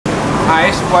Hi,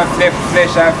 it's your boy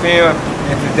Flesh I Film,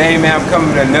 and today, man, I'm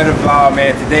coming with another vlog,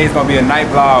 man. Today's gonna be a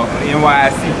night vlog on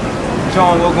NYC.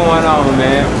 Showing what's going on,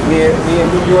 man. We in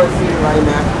New York City right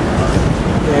now,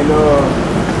 and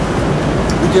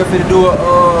we just finna do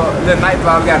a little night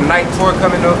vlog. We got a night tour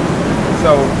coming up,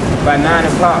 so by 9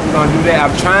 o'clock we're gonna do that.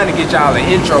 I'm trying to get y'all an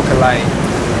intro, cause like,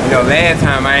 you know, last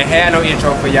time I ain't had no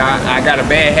intro for y'all. I got a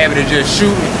bad habit of just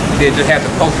shooting, and then just have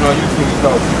to post it on YouTube.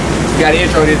 So we got an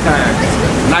intro this time.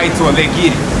 Night tour, let's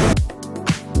get it.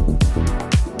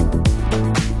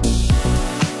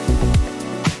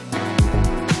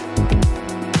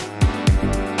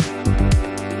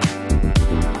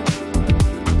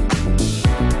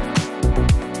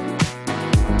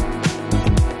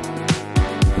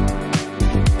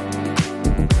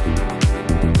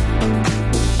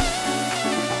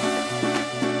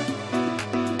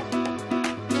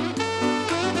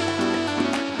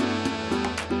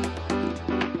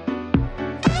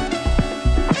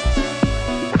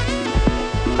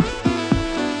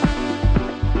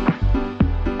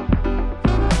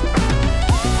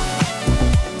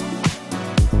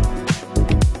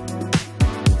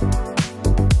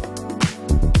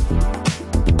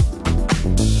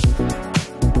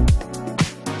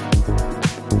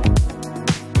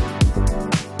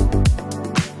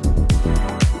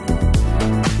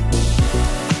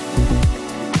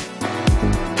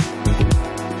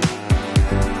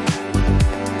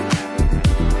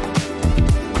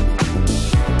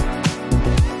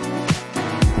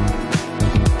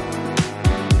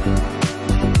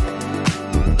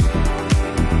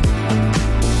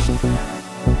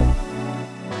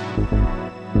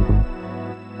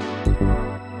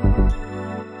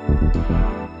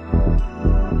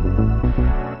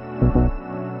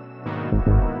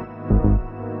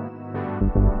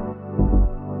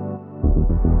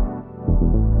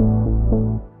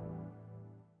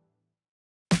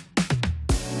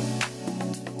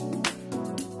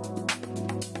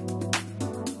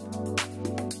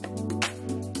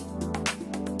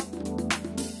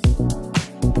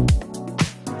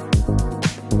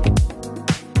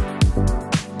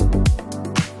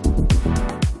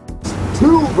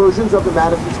 Two versions of the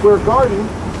Madison Square Garden,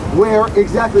 where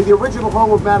exactly the original home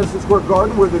of Madison Square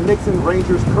Garden, where the Knicks and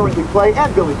Rangers currently play,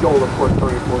 and Billy Joel, of course,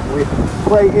 very importantly,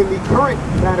 play in the current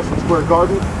Madison Square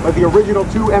Garden. But the original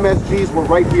two MSGs were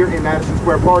right here in Madison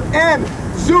Square Park. And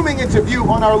zooming into view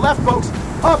on our left, folks,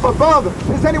 up above,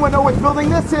 does anyone know which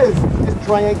building this is? This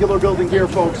triangular building here,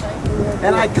 folks.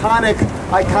 An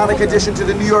iconic addition to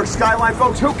the New York skyline,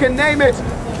 folks. Who can name it?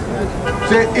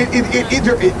 So it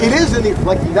is in the,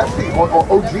 like, that's the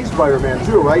OG Spider-Man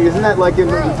too, right? Isn't that like in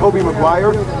Tobey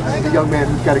Maguire? This is a young man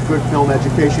who's got a good film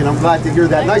education. I'm glad to hear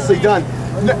that. Nicely done.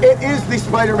 It is the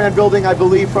Spider-Man building, I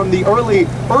believe, from the early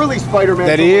Spider-Man.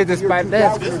 That is the Spider.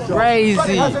 That's crazy. But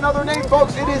it has another name,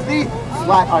 folks. It is the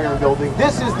Flatiron Building.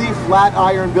 This is the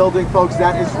Flatiron Building, folks.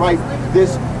 That is right.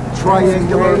 This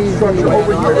triangular structure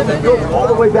over here has been built all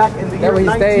the way back in the year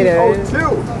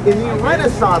 1902 in the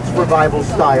Renaissance revival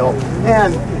style,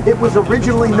 and it was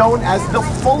originally known as the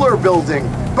Fuller Building.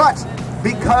 But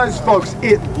because, folks,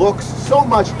 it looks so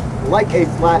much like a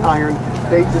Flatiron,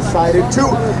 they decided to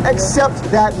accept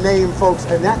that name, folks,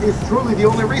 and that is truly the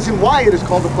only reason why it is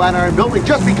called the Flatiron Building,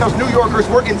 just because New Yorkers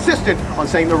were insistent on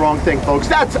saying the wrong thing, folks.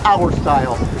 That's our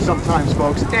style sometimes,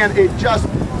 folks, and it just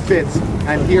fits.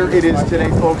 And here it is today,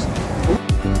 folks.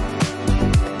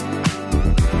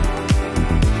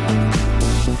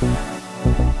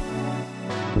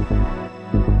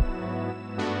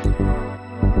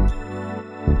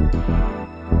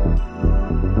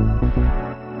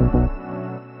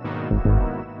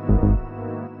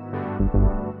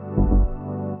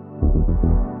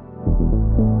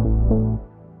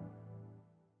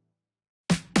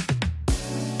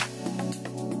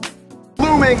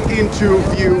 Into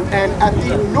view, and at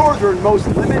the northernmost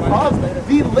limit of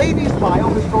the Ladies Mile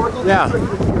historical district,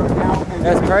 which we are now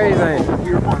that's crazy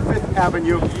here on 5th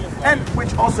Avenue, and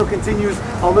which also continues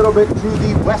a little bit to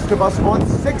the west of us on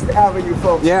 6th Avenue,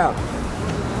 folks. Yeah.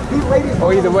 The Ladies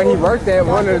Mile, either way he worked at,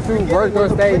 one of the two, worked or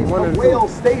stayed, one of the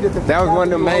two. That was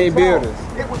one of the main buildings.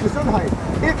 It was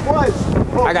It was.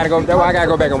 Folks, I gotta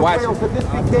go back and watch it. That this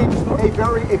became a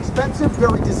very expensive,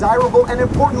 very desirable, and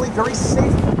importantly, very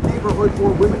safe neighborhood for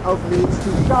women of means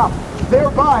to shop.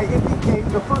 Thereby, it became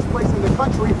the first place in the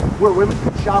country where women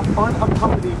could shop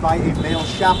unaccompanied by a male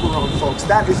chaperone, folks.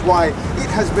 That is why it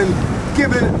has been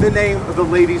given the name of the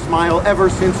Ladies Mile ever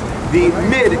since the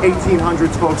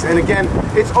mid-1800s, folks. And again,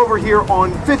 it's over here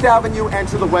on 5th Avenue and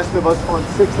to the west of us on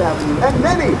 6th Avenue. And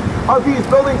many of these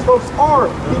buildings, folks, are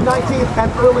the 19th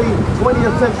and early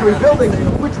 20th century buildings,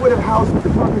 which would have housed the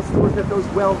department stores that those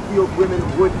well-heeled women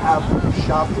would have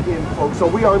shopped in, folks. So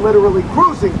we are literally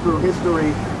cruising through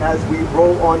history as we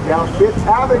roll on down Fifth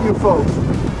Avenue, folks.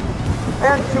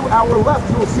 And to our left,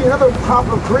 you'll see another pop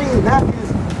of green. That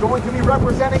is going to be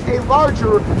representing a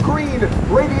larger green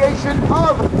radiation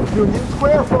of Union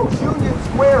Square, folks. Union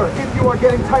Square, if you are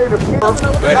getting tired of not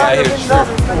enough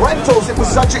rentals, it was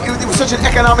such an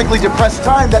economically depressed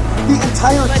time that the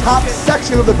entire top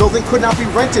section of the building could not be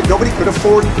rented. Nobody could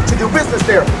afford to do business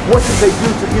there. What did they do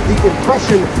to give the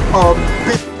impression of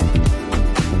business?